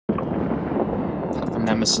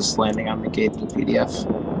Nemesis landing on the gate to PDF.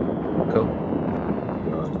 Cool.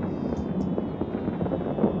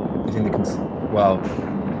 You think they can? Well,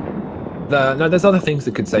 no. There's other things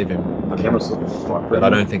that could save him. But I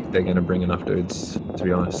don't think they're going to bring enough dudes. To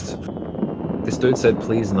be honest, this dude said,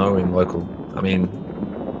 "Please no" in local. I mean,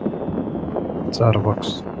 it's out of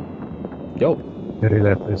box. Yo.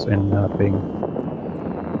 Irilet is in ping.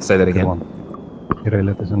 Say that again.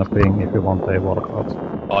 Irilet is in a ping if you want a walkout.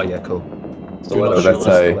 Oh yeah, cool. So let's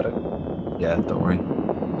say. Yeah, don't worry.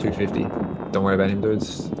 250. Don't worry about him,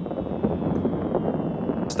 dudes.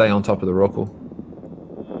 Stay on top of the Rorq.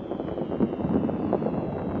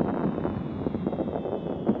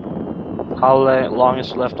 How long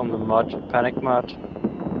is left on the panic mod?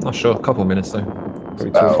 Not sure. A couple of minutes though.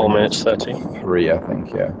 Probably 2 or 4 minutes 30. 3, I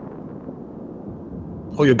think. Yeah.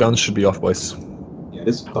 All your guns should be off, boys.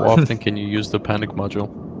 How often can you use the panic module?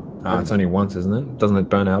 It's only once, isn't it? Doesn't it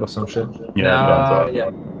burn out or some shit? Yeah.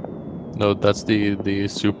 No, that's the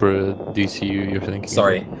super DCU you're thinking.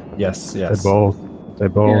 Sorry. Yes. They both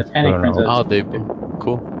burn out. Oh, they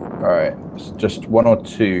cool. All right. So just 1 or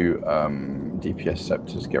 2 DPS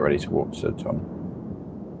scepters. Get ready to walk to Tom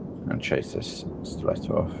and chase this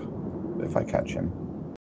stiletto off if I catch him.